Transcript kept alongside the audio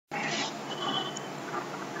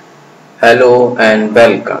Hello and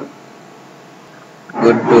welcome.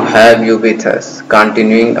 Good to have you with us.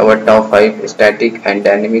 Continuing our top 5 static and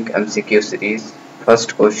dynamic MCQ series.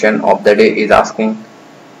 First question of the day is asking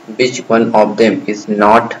which one of them is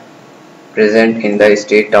not present in the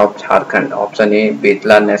state of Jharkhand? Option A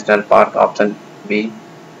Betla National Park, option B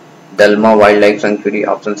Dalma Wildlife Sanctuary,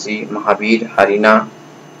 option C Mahabir Harina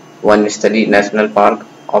Vanstali National Park,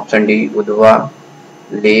 option D Udhwa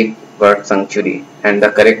Lake Bird Sanctuary, and the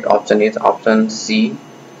correct option is option C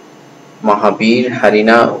Mahabir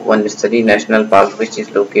Harina Vanstali National Park, which is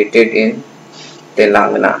located in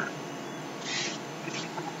Telangana.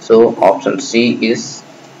 So option C is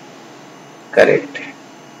correct.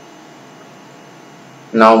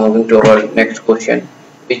 Now moving to our next question.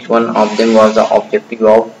 Which one of them was the objective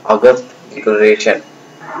of August Declaration?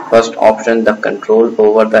 First option, the control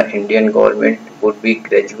over the Indian government would be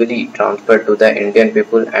gradually transferred to the Indian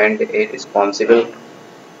people and a responsible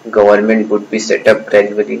government would be set up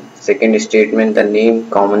gradually. Second statement, the name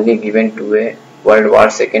commonly given to a World War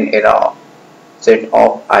II era set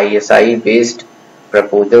of ISI based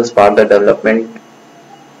proposals for the development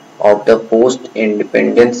of the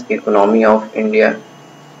post-independence economy of India.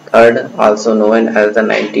 Third, also known as the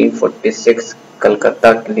 1946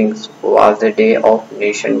 Calcutta killings, was a day of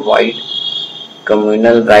nationwide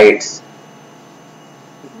communal rights.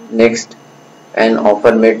 Next, an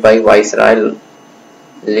offer made by Viceroy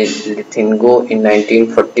Lithingo in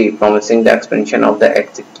 1940 promising the expansion of the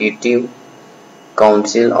Executive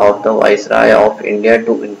Council of the Viceroy of India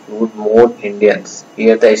to include more Indians.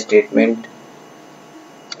 Here the statement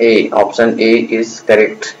A, option A is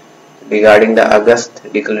correct. Regarding the August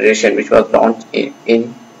Declaration, which was launched in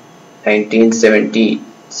 1917,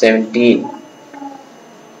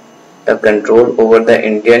 the control over the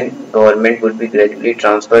Indian government would be gradually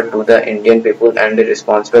transferred to the Indian people and a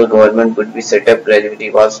responsible government would be set up gradually,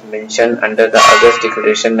 was mentioned under the August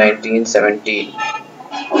Declaration 1917.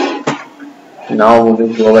 Now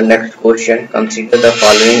moving to our next question, consider the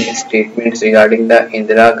following statements regarding the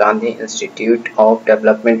Indira Gandhi Institute of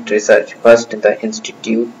Development Research. First, the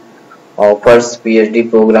institute offers PhD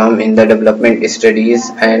program in the development studies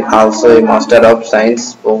and also a Master of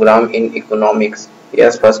Science program in economics.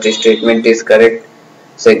 Yes, first statement is correct.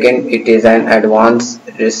 Second, it is an advanced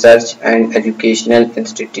research and educational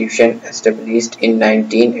institution established in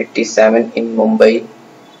 1987 in Mumbai.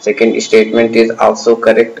 Second statement is also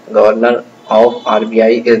correct. Governor of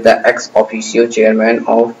RBI is the ex officio chairman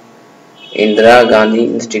of Indira Gandhi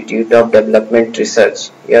Institute of Development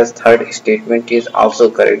Research. Yes, third statement is also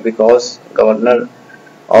correct because Governor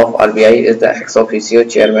of RBI is the ex officio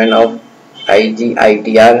chairman of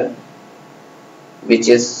IGIDR, which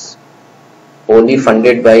is wholly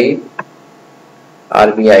funded by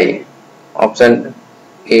RBI. Option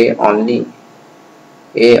A only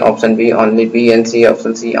A, option B only B, and C,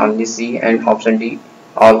 option C only C, and option D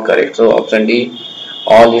all correct. So option D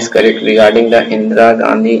all is correct regarding the Indira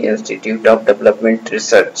Gandhi Institute of Development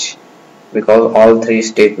Research because all three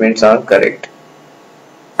statements are correct.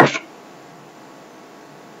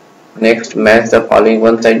 Next, match the following.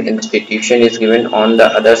 One side institution is given, on the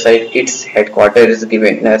other side its headquarters is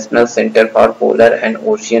given. National Center for Polar and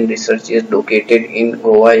Ocean Research is located in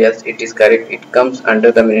Goa. Yes, it is correct. It comes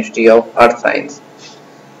under the Ministry of Earth Science.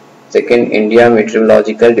 Second, India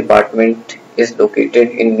Meteorological Department is located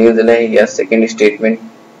in New Delhi. Yes, second statement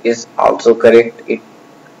is also correct. It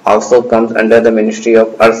also comes under the Ministry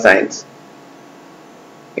of Earth Science.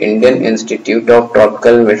 Indian Institute of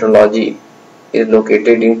Tropical Meteorology is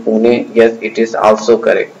located in Pune. Yes, it is also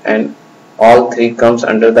correct. And all three comes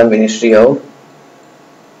under the Ministry of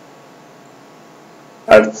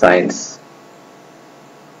Earth Science.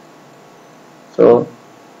 So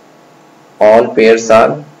all pairs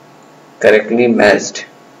are correctly matched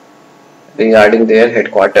regarding their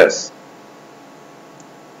headquarters.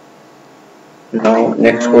 Now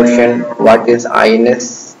next question, what is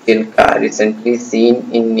INS Chilka recently seen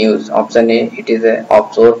in news? Option A, it is an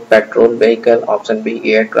offshore patrol vehicle. Option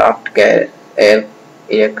B, aircraft carrier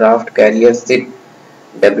ship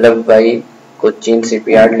developed by Cochin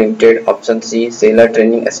Shipyard Limited. Option C, sailor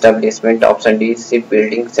training establishment. Option D,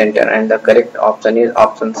 shipbuilding center, and the correct option is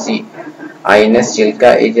option C. INS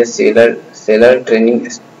Chilka is a sailor training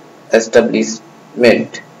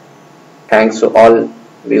establishment. Thanks to all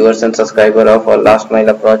viewers and subscribers of our Last Mile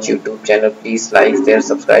Approach YouTube channel. Please like, share,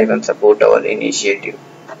 subscribe and support our initiative.